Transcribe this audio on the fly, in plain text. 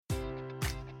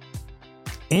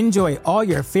Enjoy all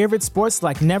your favorite sports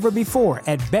like never before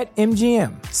at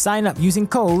BetMGM. Sign up using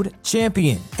code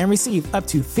CHAMPION and receive up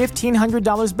to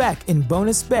 $1,500 back in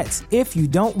bonus bets if you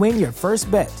don't win your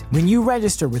first bet. When you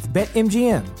register with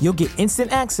BetMGM, you'll get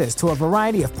instant access to a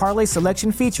variety of parlay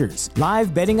selection features,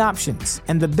 live betting options,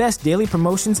 and the best daily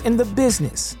promotions in the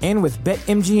business. And with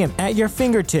BetMGM at your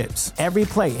fingertips, every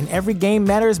play and every game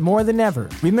matters more than ever.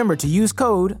 Remember to use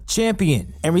code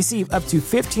CHAMPION and receive up to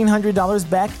 $1,500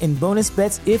 back in bonus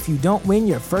bets if you don't win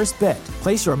your first bet.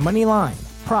 Place your money line,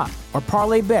 prop, or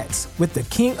parlay bets with the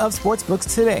king of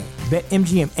sportsbooks today.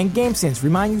 BetMGM and GameSense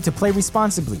remind you to play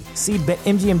responsibly. See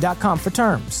BetMGM.com for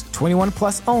terms. 21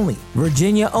 plus only.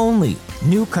 Virginia only.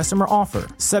 New customer offer.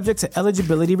 Subject to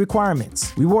eligibility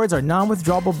requirements. Rewards are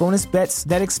non-withdrawable bonus bets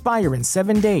that expire in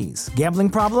 7 days. Gambling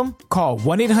problem? Call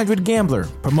 1-800-GAMBLER.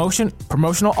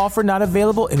 Promotional offer not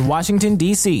available in Washington,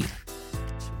 D.C.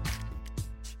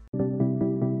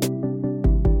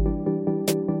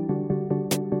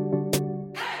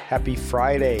 Happy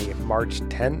Friday, March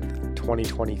 10th,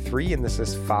 2023, and this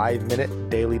is 5-Minute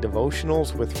Daily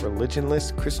Devotionals with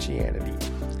Religionless Christianity.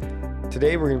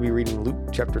 Today we're going to be reading Luke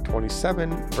chapter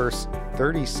 27, verse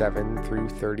 37 through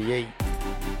 38.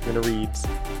 And it reads,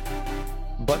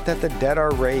 "But that the dead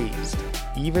are raised,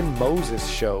 even Moses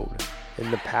showed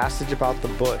in the passage about the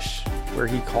bush, where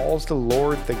he calls the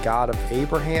Lord the God of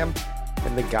Abraham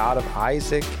and the God of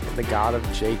Isaac and the God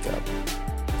of Jacob.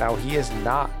 Now he is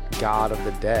not God of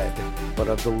the dead, but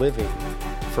of the living,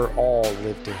 for all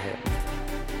live to him."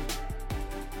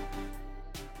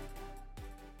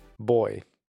 Boy,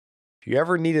 if you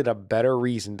ever needed a better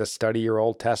reason to study your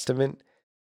Old Testament,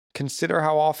 consider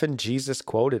how often Jesus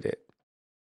quoted it.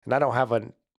 And I don't have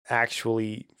an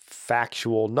actually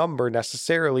factual number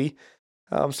necessarily,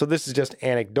 so this is just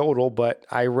anecdotal, but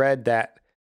I read that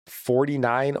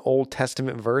 49 Old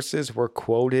Testament verses were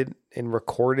quoted and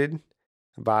recorded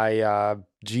by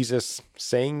Jesus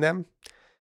saying them.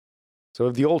 So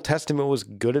if the Old Testament was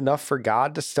good enough for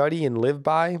God to study and live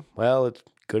by, well, it's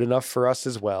good enough for us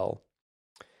as well.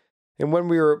 And when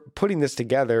we were putting this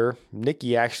together,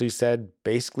 Nikki actually said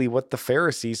basically what the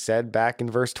Pharisees said back in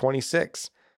verse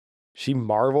 26. She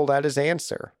marveled at his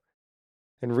answer.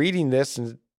 And reading this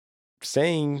and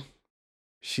saying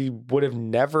she would have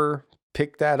never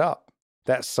picked that up,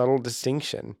 that subtle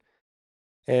distinction.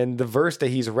 And the verse that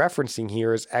he's referencing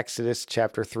here is Exodus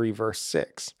chapter 3, verse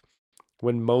 6.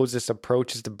 When Moses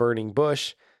approaches the burning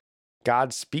bush,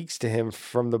 God speaks to him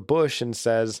from the bush and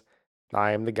says,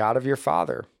 "I am the God of your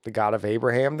father, the God of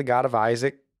Abraham, the God of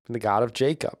Isaac, and the God of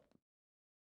Jacob."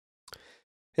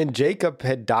 And Jacob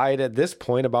had died at this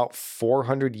point about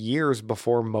 400 years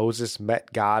before Moses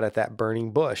met God at that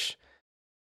burning bush.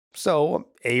 So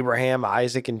Abraham,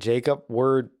 Isaac, and Jacob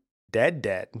were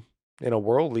dead in a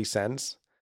worldly sense.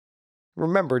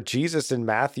 Remember, Jesus in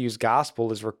Matthew's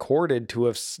gospel is recorded to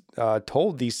have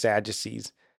told these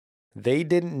Sadducees they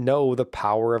didn't know the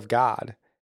power of God.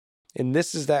 And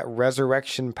this is that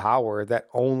resurrection power that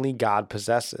only God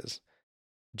possesses.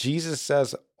 Jesus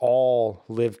says all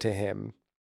live to him.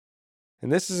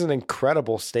 And this is an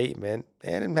incredible statement,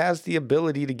 and it has the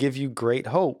ability to give you great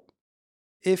hope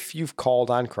if you've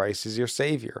called on Christ as your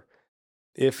Savior.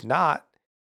 If not,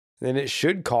 then it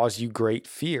should cause you great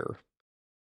fear.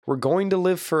 We're going to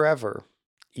live forever,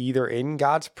 either in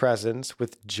God's presence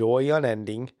with joy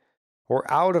unending,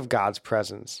 or out of God's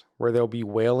presence, where there'll be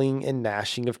wailing and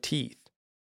gnashing of teeth.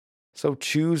 So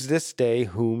choose this day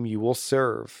whom you will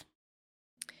serve.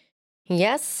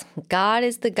 Yes, God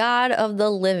is the God of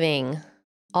the living.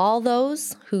 All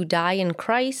those who die in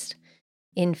Christ,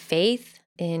 in faith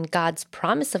in God's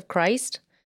promise of Christ,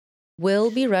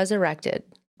 will be resurrected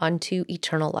unto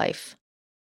eternal life.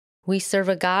 We serve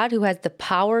a God who has the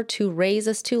power to raise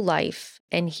us to life,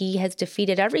 and he has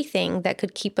defeated everything that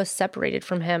could keep us separated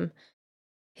from him.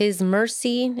 His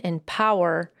mercy and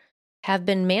power have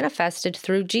been manifested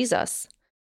through Jesus.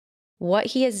 What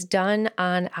he has done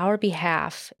on our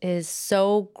behalf is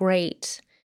so great,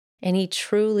 and he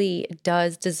truly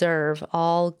does deserve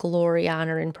all glory,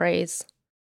 honor, and praise.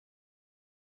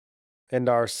 And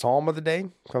our psalm of the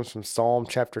day comes from Psalm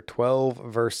chapter 12,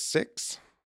 verse 6.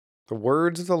 "The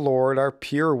words of the Lord are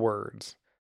pure words,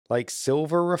 like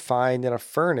silver refined in a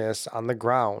furnace on the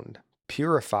ground,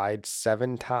 purified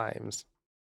 7 times.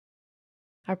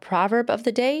 Our proverb of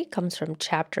the day comes from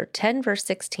chapter 10, verse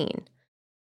 16.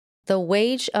 "The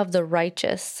wage of the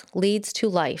righteous leads to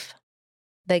life,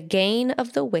 the gain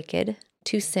of the wicked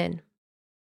to sin."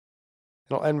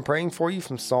 And I'll end praying for you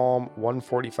from Psalm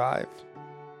 145.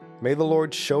 "May the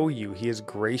Lord show you he is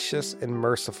gracious and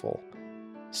merciful,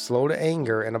 slow to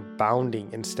anger and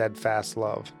abounding in steadfast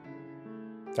love.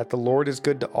 that the Lord is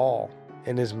good to all,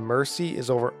 and his mercy is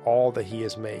over all that he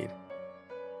has made.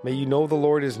 May you know the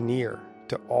Lord is near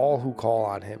to all who call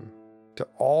on him, to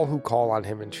all who call on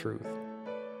him in truth,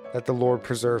 that the Lord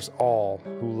preserves all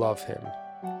who love him.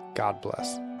 God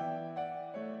bless.